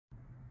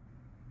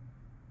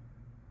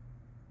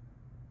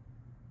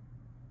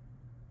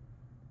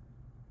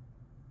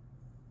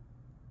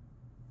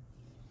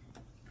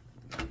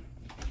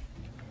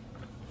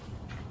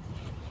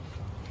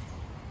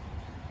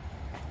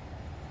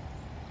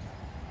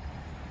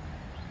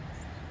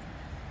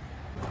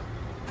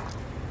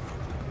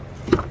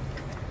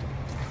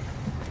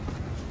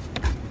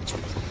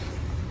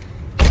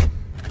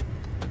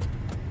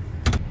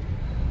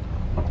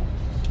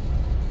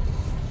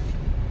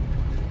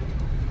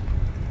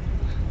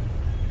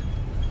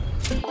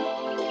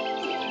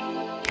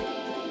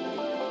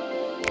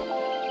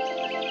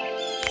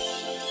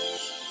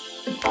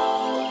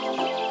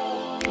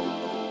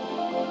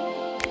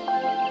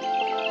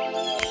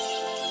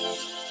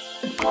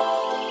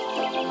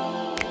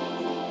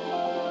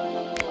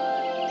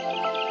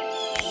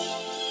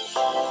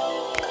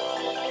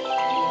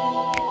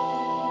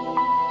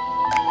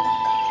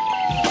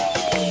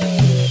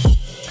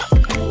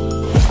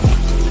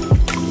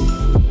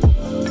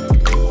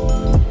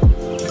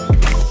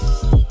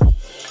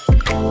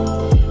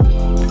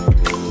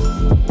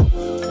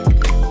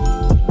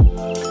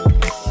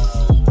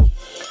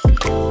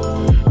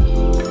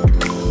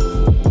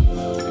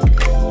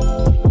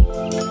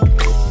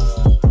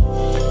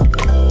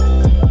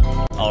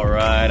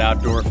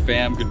Outdoor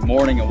fam? Good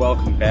morning and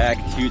welcome back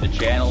to the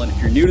channel. And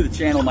if you're new to the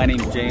channel, my name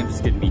is James. It's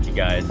good to meet you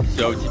guys.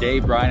 So today,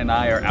 Brian and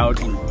I are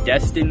out in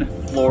Destin,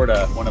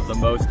 Florida, one of the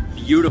most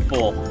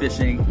beautiful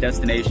fishing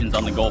destinations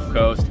on the Gulf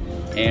Coast.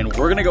 And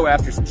we're gonna go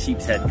after some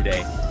sheepshead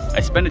today.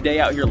 I spent a day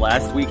out here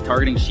last week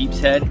targeting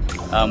sheepshead.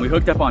 We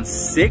hooked up on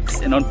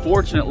 6, and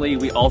unfortunately,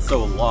 we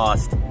also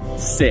lost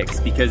 6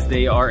 because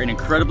they are an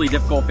incredibly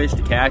difficult fish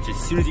to catch. As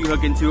soon as you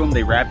hook into them,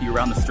 they wrap you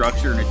around the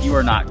structure, and if you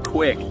are not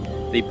quick,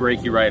 they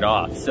break you right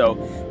off. So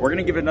we're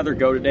gonna give it another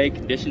go today.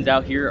 Conditions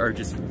out here are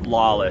just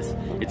flawless.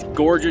 It's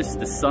gorgeous,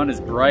 the sun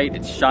is bright,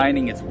 it's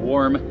shining, it's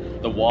warm.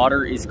 The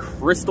water is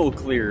crystal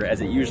clear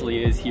as it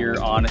usually is here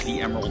on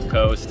the Emerald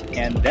Coast.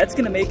 And that's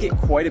gonna make it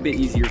quite a bit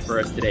easier for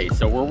us today.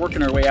 So we're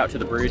working our way out to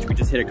the bridge. We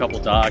just hit a couple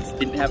docks,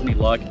 didn't have any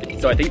luck.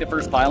 So I think the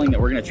first piling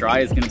that we're gonna try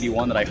is gonna be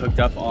one that I hooked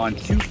up on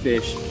 2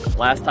 fish.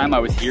 Last time I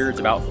was here,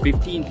 it's about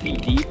 15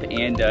 feet deep,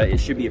 and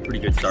it should be a pretty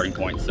good starting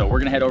point. So we're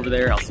gonna head over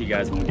there. I'll see you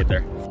guys when we get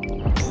there.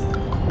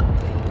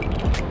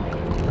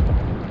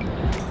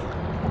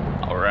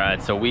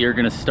 Alright, so we are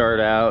gonna start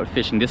out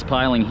fishing this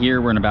piling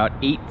here. We're in about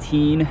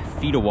 18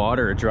 feet of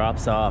water. It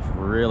drops off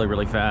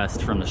really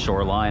fast from the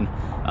shoreline.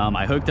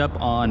 I hooked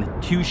up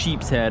on 2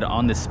 sheepshead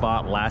on this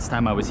spot last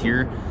time I was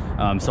here.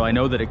 So I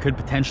know that it could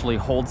potentially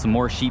hold some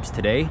more sheeps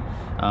today.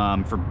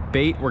 For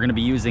bait, we're gonna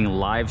be using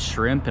live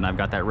shrimp, and I've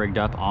got that rigged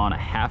up on a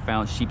 1/2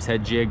 ounce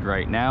sheepshead jig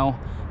right now.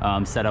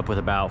 Set up with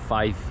about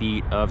 5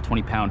 feet of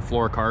 20-pound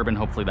fluorocarbon.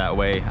 Hopefully that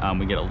way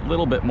we get a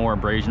little bit more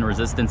abrasion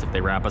resistance if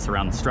they wrap us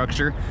around the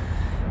structure.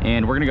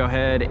 And we're gonna go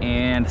ahead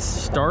and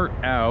start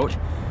out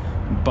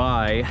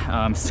by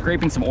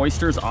scraping some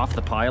oysters off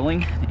the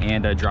piling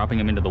and dropping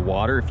them into the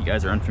water. If you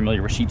guys are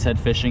unfamiliar with sheepshead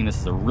fishing, this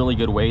is a really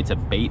good way to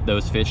bait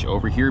those fish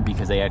over here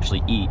because they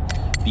actually eat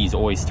these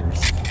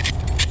oysters.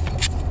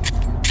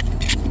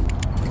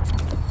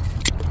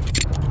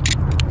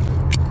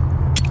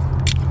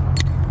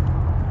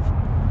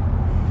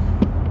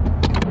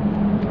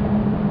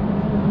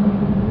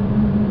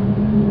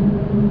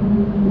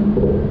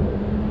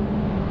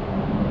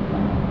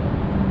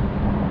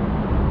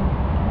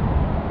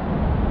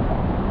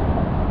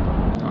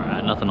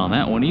 Nothing on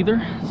that one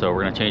either, so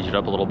we're gonna change it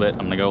up a little bit.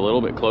 I'm gonna go a little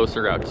bit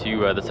closer out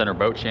to the center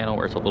boat channel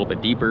where it's a little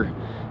bit deeper,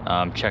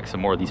 check some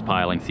more of these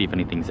pilings, see if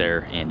anything's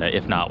there, and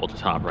if not, we'll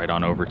just hop right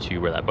on over to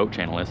where that boat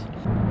channel is.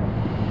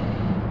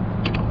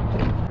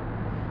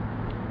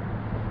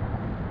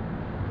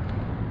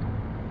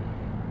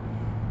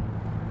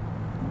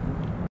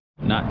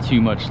 Not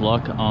too much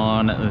luck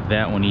on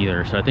that one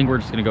either, so I think we're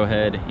just gonna go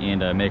ahead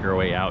and make our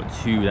way out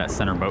to that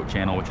center boat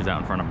channel, which is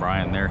out in front of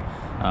Brian there.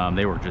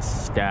 They were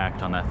just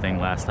stacked on that thing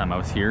last time I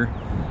was here,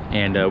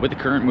 and with the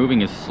current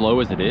moving as slow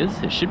as it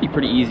is, it should be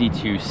pretty easy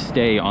to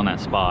stay on that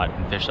spot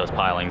and fish those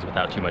pilings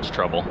without too much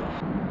trouble.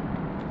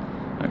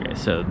 Okay,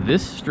 so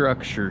this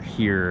structure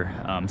here,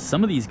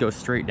 some of these go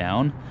straight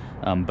down,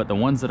 but the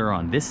ones that are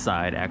on this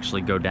side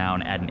actually go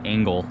down at an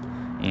angle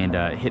and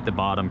hit the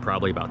bottom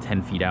probably about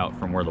 10 feet out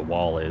from where the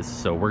wall is.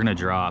 So we're gonna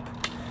drop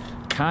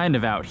kind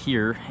of out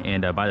here,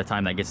 and by the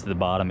time that gets to the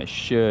bottom, it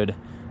should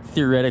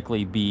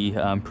theoretically be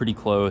pretty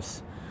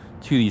close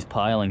to these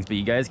pilings. But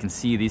you guys can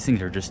see these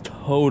things are just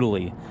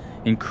totally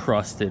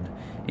encrusted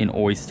in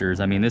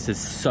oysters. I mean, this is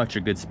such a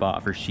good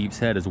spot for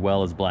sheepshead as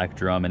well as black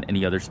drum and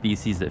any other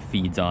species that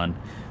feeds on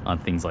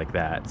things like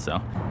that.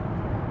 So,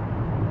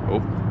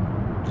 oh,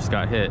 just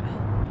got hit.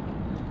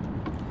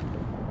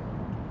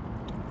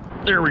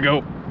 There we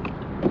go.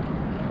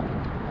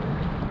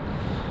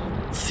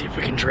 Let's see if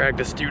we can drag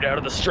this dude out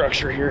of the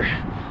structure here.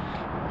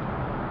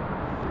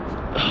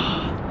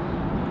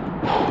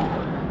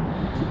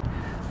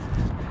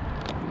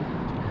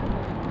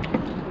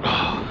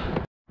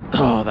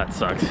 Oh, that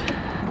sucks.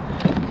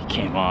 He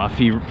came off.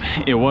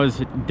 It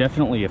was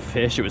definitely a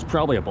fish. It was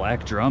probably a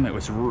black drum. It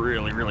was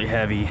really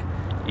heavy,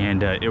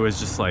 and it was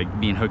just like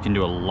being hooked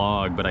into a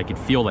log, but I could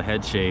feel the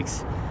head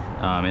shakes.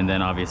 And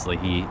then obviously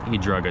he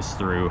drug us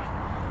through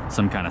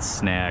some kind of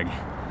snag,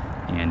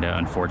 and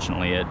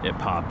unfortunately it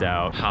popped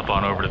out. Hop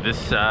on over to this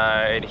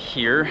side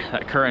here.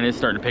 That current is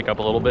starting to pick up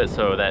a little bit,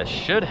 so that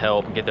should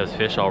help get those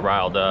fish all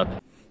riled up.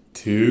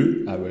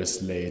 2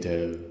 hours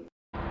later.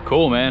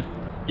 Cool, man.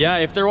 Yeah,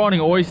 if they're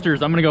wanting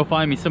oysters, I'm gonna go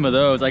find me some of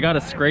those. I got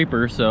a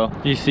scraper, so.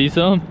 Do you see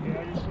some?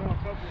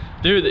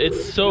 Dude,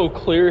 it's so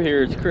clear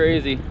here, it's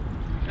crazy.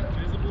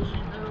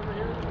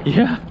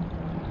 Yeah.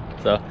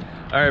 So, all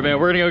right, man,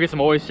 we're gonna go get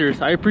some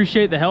oysters. I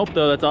appreciate the help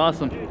though, that's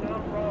awesome.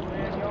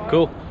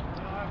 Cool.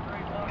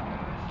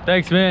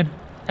 Thanks, man.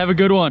 Have a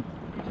good one.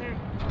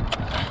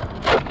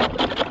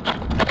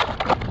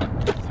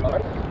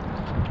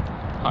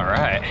 All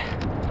right.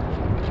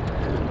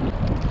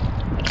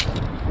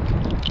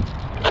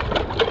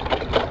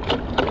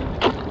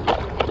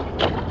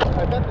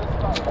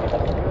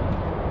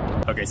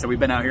 Okay, so we've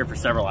been out here for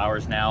several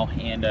hours now,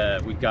 and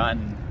we've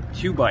gotten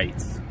 2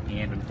 bites,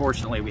 and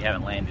unfortunately we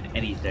haven't landed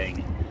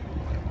anything.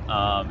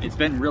 It's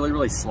been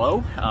really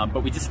slow,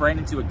 but we just ran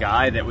into a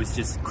guy that was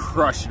just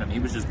crushing them. He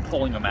was just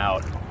pulling them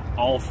out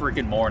all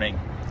freaking morning.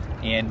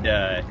 And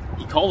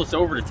he called us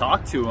over to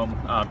talk to him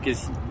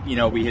because, you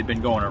know, we had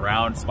been going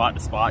around spot to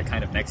spot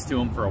kind of next to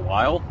him for a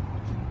while.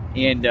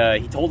 And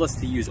he told us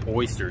to use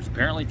oysters.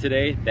 Apparently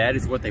today, that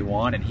is what they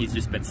want, and he's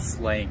just been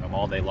slaying them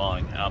all day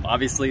long.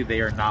 Obviously,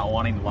 they are not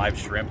wanting the live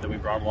shrimp that we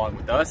brought along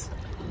with us.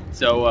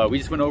 So we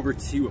just went over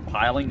to a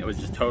piling that was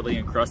just totally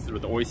encrusted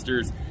with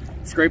oysters.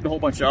 Scraped a whole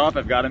bunch off.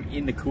 I've got them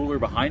in the cooler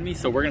behind me.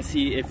 So we're gonna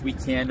see if we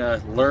can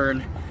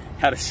learn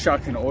how to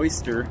shuck an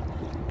oyster.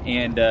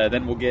 And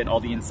then we'll get all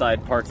the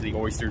inside parts of the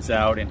oysters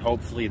out, and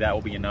hopefully that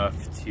will be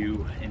enough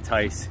to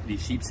entice the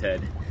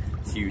sheepshead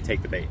to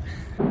take the bait.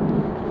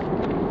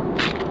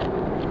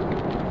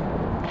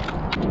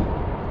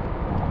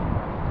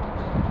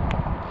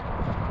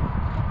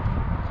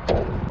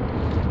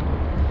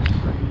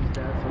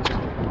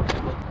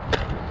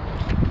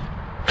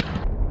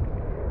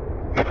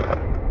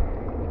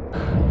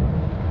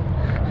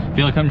 I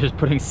feel like I'm just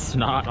putting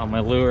snot on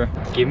my lure.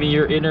 Give me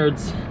your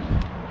innards.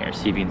 Here,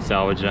 see if you can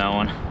salvage that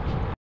one.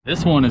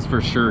 This one is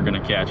for sure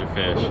gonna catch a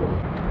fish.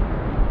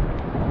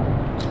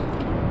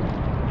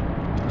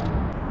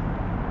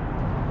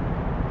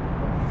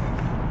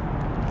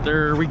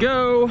 There we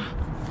go.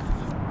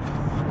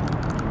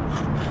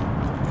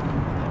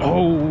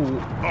 Oh,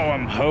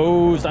 I'm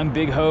hosed. I'm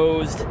big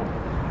hosed.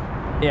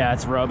 Yeah,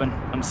 it's rubbing.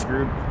 I'm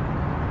screwed.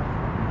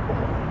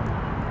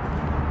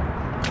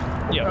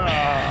 Yep.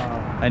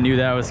 I knew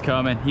that was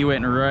coming. He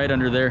went right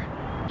under there.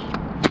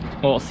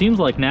 Well, it seems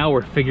like now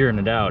we're figuring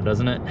it out,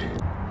 doesn't it?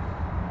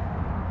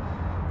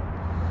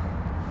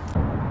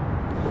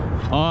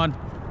 On.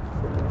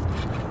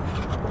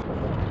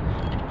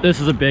 This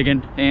is a big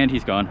one, and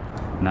he's gone.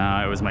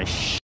 Nah, it was my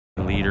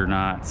leader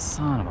knot.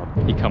 Son of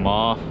a... He come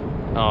off.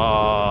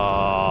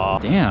 Oh,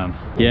 damn.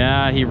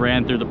 Yeah, he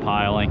ran through the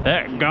piling.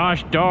 That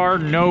gosh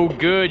darn no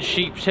good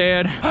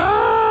sheepshead.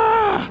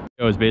 Ah!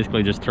 It was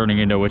basically just turning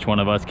into which one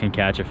of us can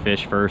catch a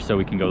fish first so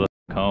we can go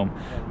home.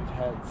 Yeah, we've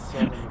had so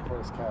many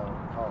close calls.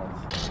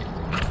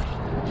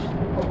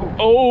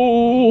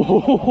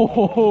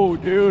 Oh,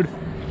 dude.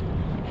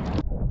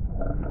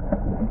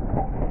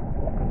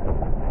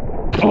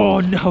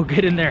 Oh no,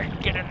 get in there.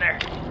 Get in there.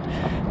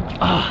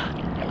 Ah.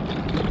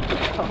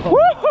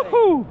 Oh,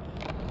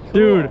 woohoo!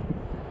 Dude,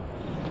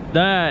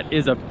 that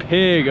is a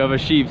pig of a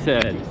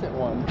sheepshead. Decent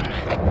one.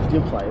 Do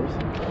you have pliers?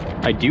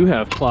 I do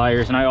have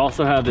pliers, and I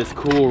also have this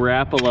cool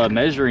Rapala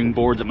measuring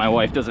board that my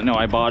wife doesn't know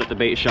I bought at the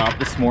bait shop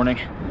this morning.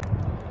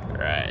 All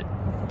right,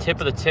 tip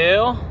of the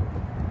tail.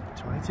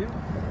 22?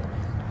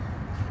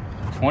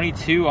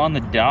 22 on the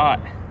dot.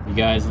 You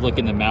guys look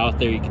in the mouth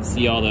there, you can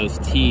see all those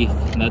teeth,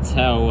 and that's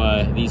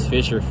how these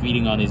fish are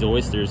feeding on these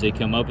oysters. They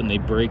come up and they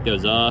break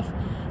those off,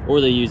 or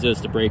they use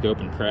those to break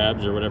open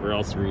crabs or whatever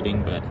else they're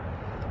eating. But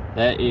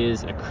that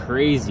is a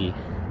crazy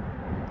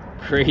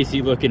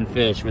looking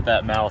fish with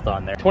that mouth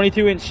on there.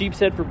 22-inch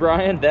sheepshead for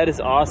Brian. That is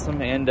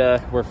awesome, and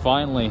we're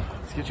finally,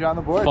 let's get you on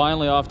the board.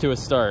 Finally off to a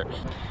start.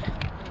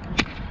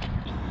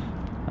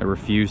 I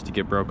refuse to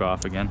get broke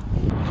off again.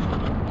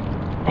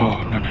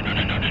 Oh, no, no, no,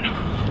 no, no, no, no.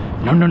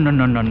 No, no, no,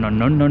 no, no, no,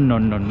 no, no, no,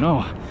 no,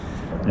 no.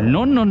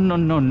 No, no, no,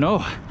 no,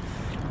 no.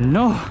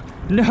 No,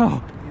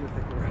 no.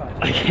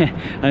 I can't,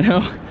 I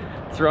know.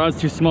 This rod's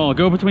too small.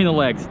 Go between the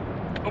legs.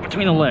 Go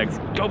between the legs.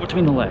 Go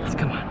between the legs.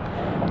 Come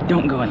on.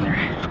 Don't go in there.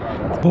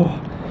 Oh.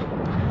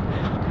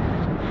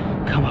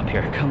 Come up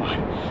here. Come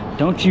on.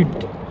 Don't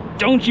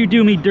you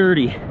do me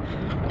dirty.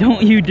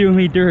 Don't you do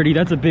me dirty.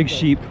 That's a big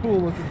sheep.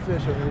 Cool looking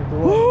fish underneath the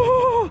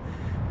water.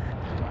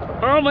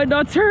 Oh, my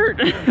nuts hurt.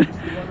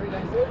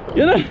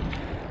 Get it?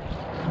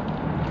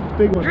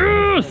 Big one.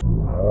 Yes!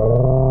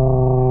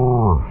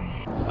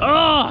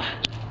 Ah!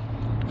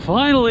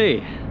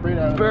 Finally!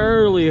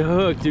 Barely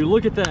hooked, dude.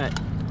 Look at that.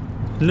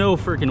 No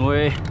freaking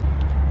way.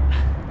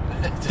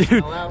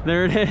 Dude,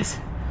 there it is.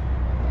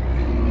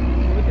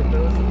 Look at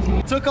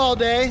those. Took all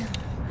day.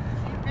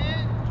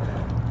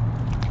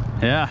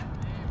 Yeah.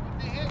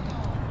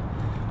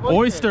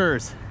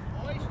 Oysters.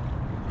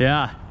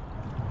 Yeah.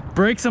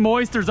 Break some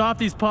oysters off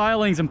these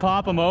pilings and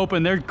pop them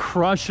open. They're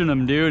crushing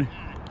them, dude.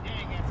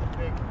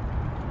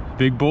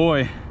 Big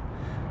boy.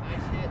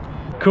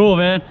 Cool,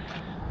 man.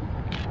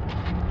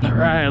 All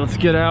right, let's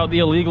get out the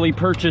illegally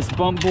purchased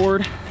bump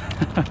board.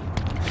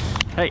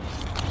 Hey,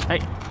 hey,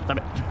 stop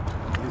it.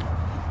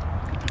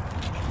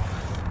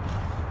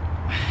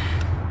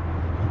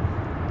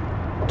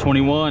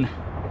 .21.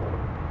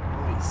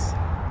 Nice.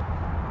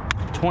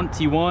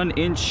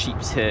 21-inch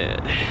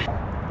sheepshead.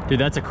 Dude,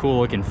 that's a cool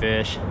looking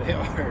fish. They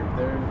are.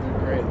 They're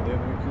great. They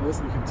have cool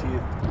looking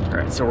teeth. All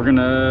right, so we're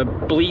gonna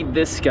bleed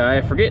this guy.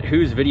 I forget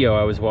whose video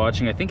I was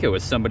watching. I think it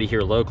was somebody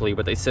here locally,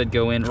 but they said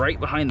go in right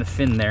behind the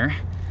fin there.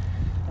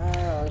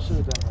 I should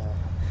have done that.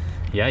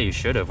 Yeah, you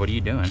should have. What are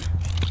you doing?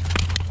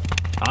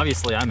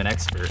 Obviously, I'm an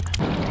expert.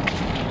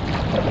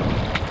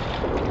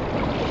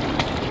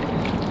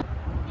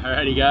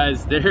 Alrighty,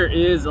 guys, there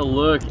is a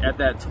look at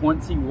that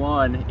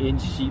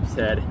 21-inch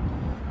sheepshead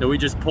that we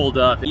just pulled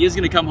up. He is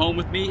gonna come home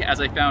with me.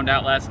 As I found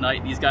out last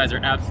night, these guys are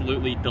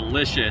absolutely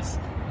delicious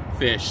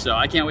fish. So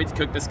I can't wait to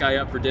cook this guy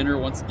up for dinner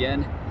once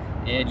again.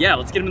 And yeah,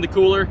 let's get him in the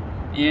cooler,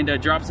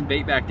 and drop some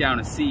bait back down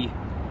and see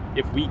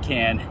if we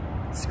can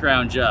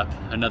scrounge up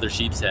another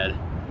sheepshead.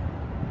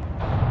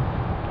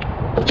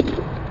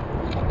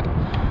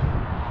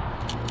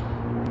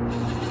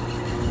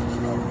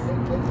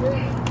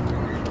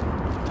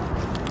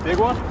 Big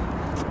one?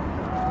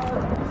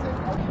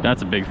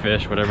 That's a big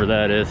fish, whatever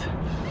that is.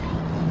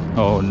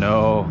 Oh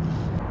no.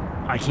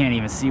 I can't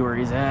even see where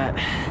he's at.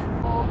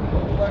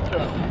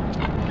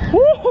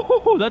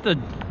 Woo, that's a...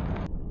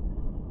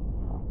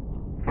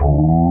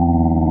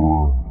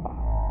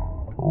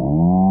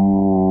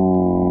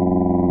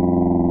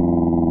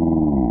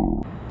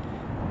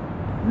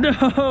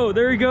 No,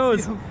 there he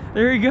goes.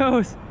 There he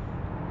goes.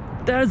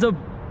 That is a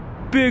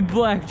big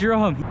black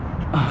drum.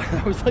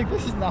 I was like,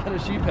 this is not a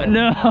sheephead.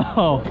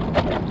 No.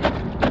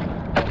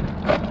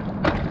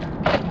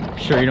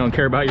 Sure you don't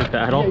care about your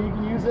paddle? Yeah, you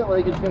can use it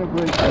like it's gonna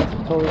break.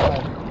 It's totally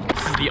fine.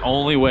 This is the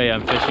only way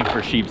I'm fishing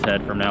for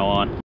sheepshead from now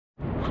on.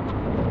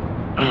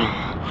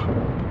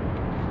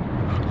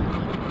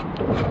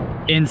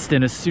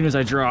 Instant as soon as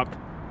I drop.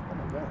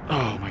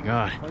 Oh my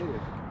god.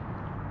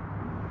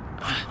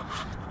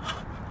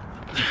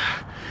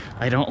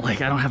 I don't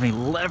have any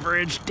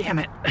leverage, damn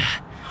it.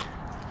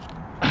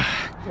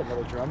 You got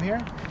another drum here?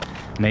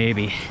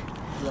 Maybe.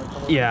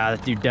 Yeah,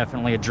 that dude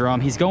definitely a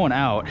drum. He's going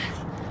out.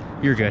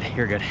 You're good,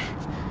 you're good.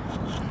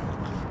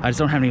 I just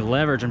don't have any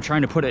leverage. I'm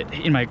trying to put it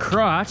in my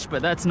crotch,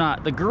 but that's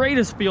not the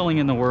greatest feeling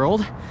in the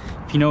world,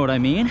 if you know what I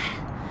mean.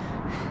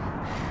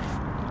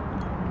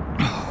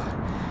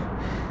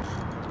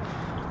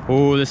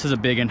 Oh, this is a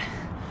big one.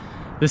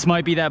 This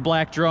might be that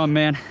black drum,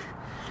 man.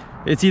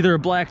 It's either a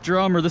black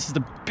drum or this is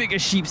the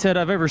biggest sheepshead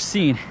I've ever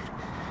seen.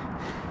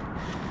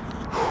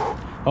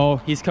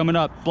 Oh, he's coming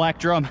up. Black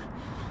drum.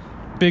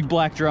 Big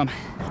black drum.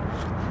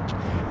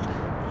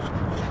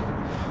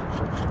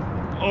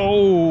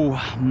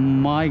 Oh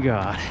my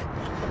god.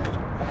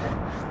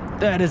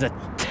 That is a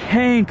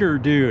tanker,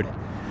 dude.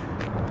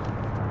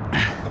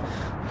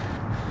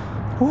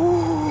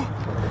 Ooh.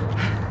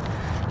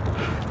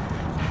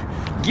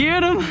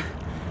 Get him.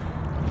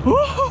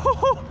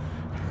 Ooh.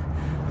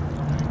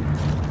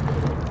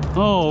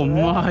 Oh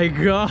my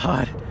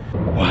god.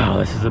 Wow,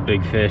 this is a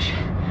big fish.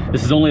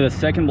 This is only the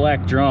second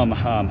black drum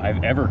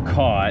I've ever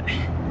caught.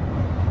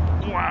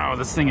 Wow,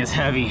 this thing is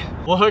heavy.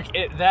 Look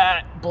at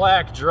that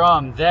black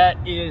drum. That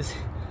is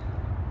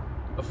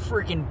a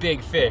freaking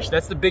big fish.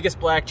 That's the biggest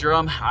black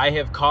drum I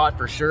have caught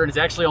for sure. And it's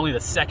actually only the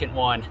second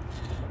one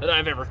that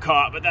I've ever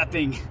caught, but that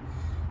thing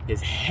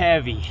is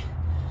heavy.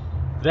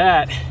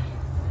 That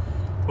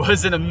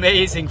was an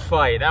amazing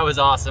fight. That was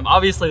awesome.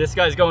 Obviously this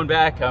guy's going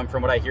back.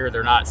 From what I hear,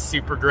 they're not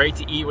super great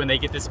to eat when they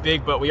get this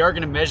big, but we are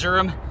gonna measure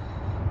them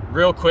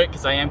real quick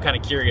because I am kind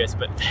of curious,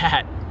 but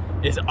that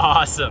is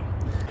awesome.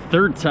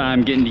 Third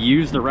time getting to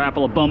use the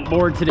Rapala bump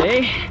board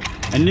today.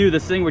 I knew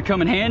this thing would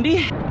come in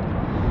handy.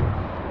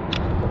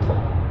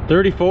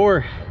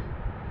 34,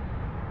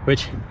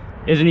 which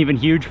isn't even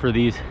huge for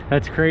these.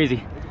 That's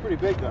crazy. It's pretty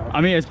big though.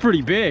 I mean, it's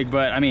pretty big,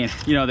 but I mean,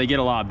 you know, they get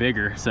a lot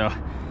bigger. So,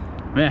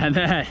 man,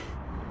 that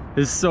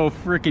is so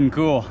freaking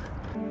cool.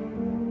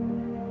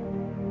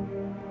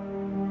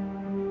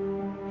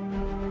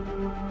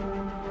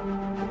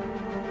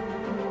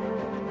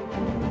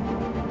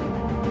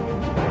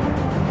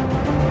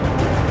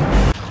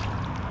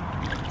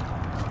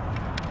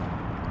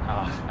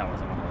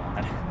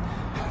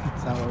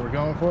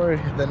 Going for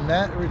the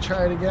net. We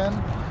try it again.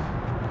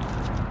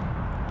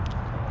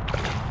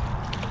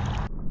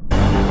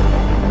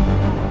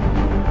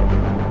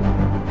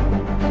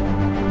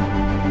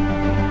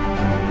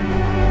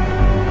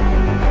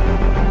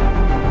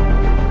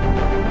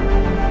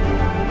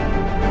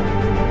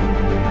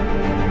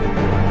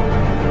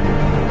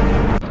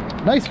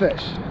 Nice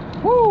fish.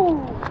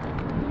 Woo!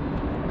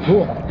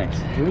 Cool.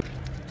 Thanks.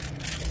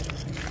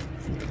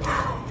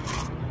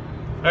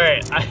 All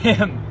right, I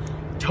am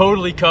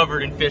totally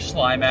covered in fish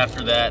slime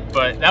after that,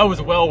 but that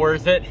was well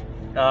worth it.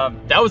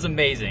 That was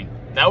amazing.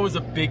 That was a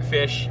big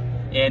fish,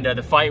 and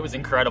the fight was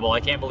incredible.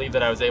 I can't believe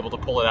that I was able to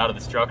pull it out of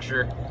the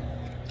structure.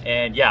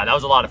 And yeah, that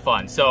was a lot of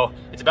fun. So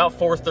it's about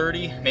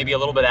 4:30, maybe a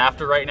little bit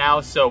after right now.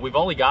 So we've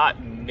only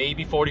got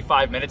maybe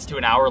 45 minutes to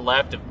an hour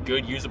left of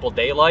good usable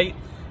daylight,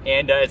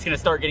 and it's gonna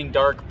start getting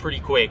dark pretty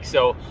quick.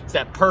 So it's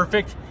that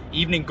perfect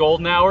evening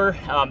golden hour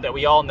that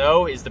we all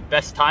know is the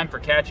best time for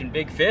catching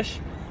big fish.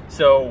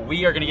 So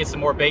we are gonna get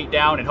some more bait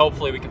down, and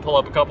hopefully we can pull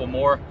up a couple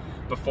more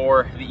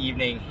before the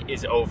evening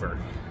is over.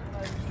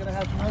 I'm just gonna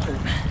have some others.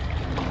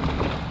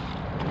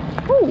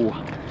 Ooh,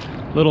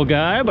 little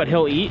guy, but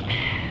he'll eat.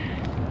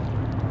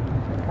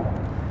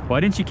 Why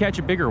didn't you catch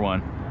a bigger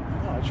one?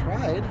 Oh, I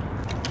tried.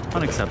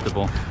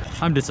 Unacceptable.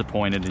 I'm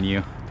disappointed in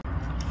you.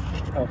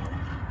 Oh,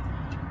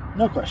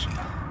 no question.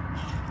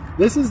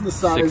 This is the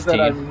size 16. that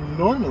I'm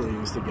normally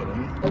used to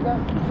getting.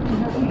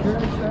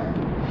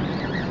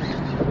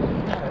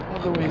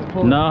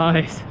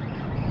 Nice.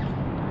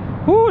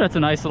 Ooh, that's a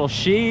nice little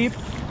sheep.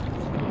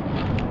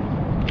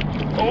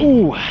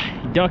 Oh,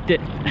 he ducked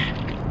it.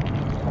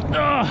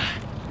 Oh,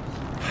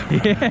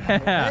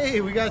 yeah.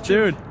 Hey, we got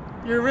dude.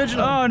 Your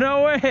original. Oh,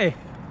 no way.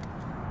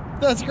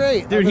 That's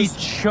great. Dude, he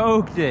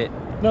choked it.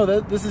 No,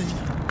 this is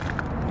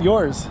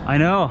yours. I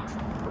know.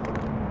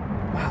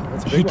 Wow,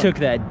 that's a big He one. took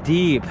that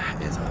deep.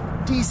 That is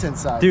a decent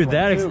size. Dude,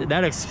 one,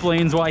 that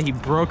explains why he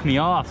broke me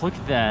off. Look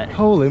at that.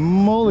 Holy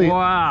moly.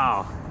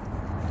 Wow.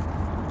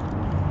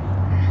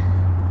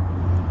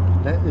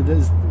 It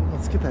is.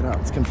 Let's get that out.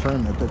 Let's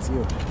confirm that that's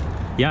you.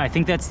 Yeah, I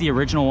think that's the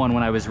original one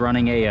when I was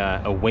running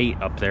a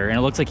weight up there, and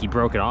it looks like he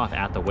broke it off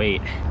at the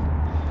weight.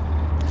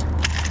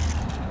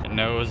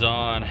 Nose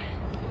on.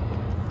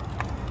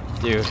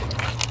 Dude,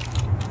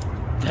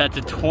 that's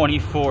a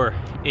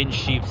 24-inch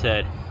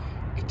sheepshead.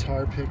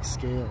 Guitar pick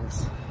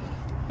scales.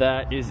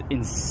 That is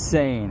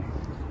insane.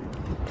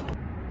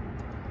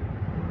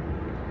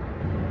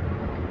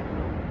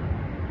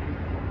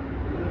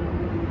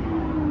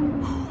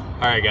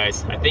 All right,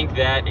 guys, I think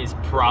that is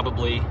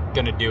probably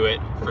gonna do it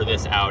for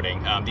this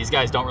outing. These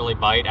guys don't really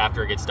bite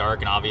after it gets dark,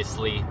 and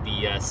obviously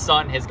the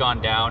sun has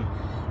gone down,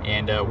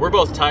 and we're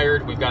both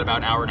tired. We've got about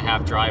an hour and a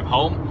half drive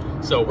home,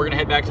 so we're gonna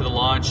head back to the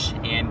launch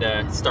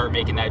and start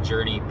making that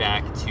journey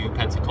back to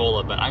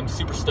Pensacola. But I'm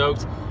super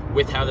stoked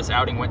with how this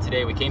outing went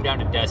today. We came down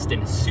to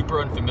Destin, super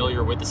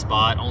unfamiliar with the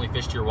spot, only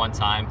fished here one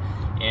time,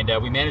 and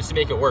we managed to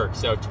make it work.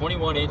 So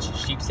 21-inch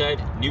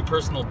sheepshead, new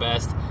personal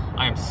best.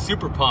 I am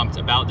super pumped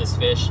about this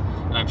fish,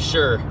 and I'm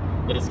sure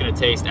that it's gonna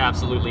taste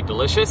absolutely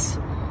delicious.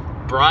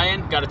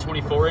 Brian got a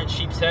 24-inch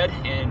sheepshead,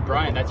 and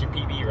Brian, that's your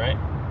PB, right?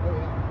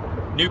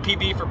 New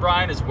PB for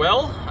Brian as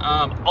well.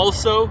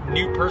 Also,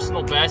 new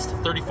personal best,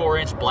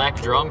 34-inch black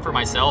drum for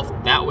myself.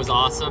 That was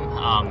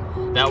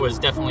awesome. That was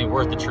definitely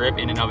worth the trip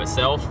in and of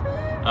itself.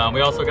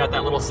 We also got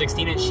that little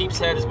 16-inch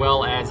sheepshead as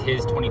well as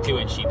his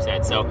 22-inch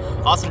sheepshead. So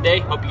awesome day.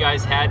 Hope you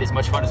guys had as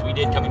much fun as we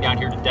did coming down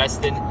here to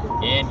Destin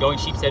and going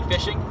sheepshead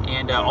fishing,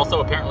 and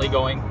also apparently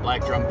going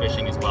black drum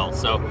fishing as well.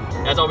 So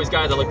as always,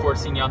 guys, I look forward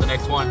to seeing you on the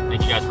next one.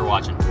 Thank you guys for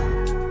watching.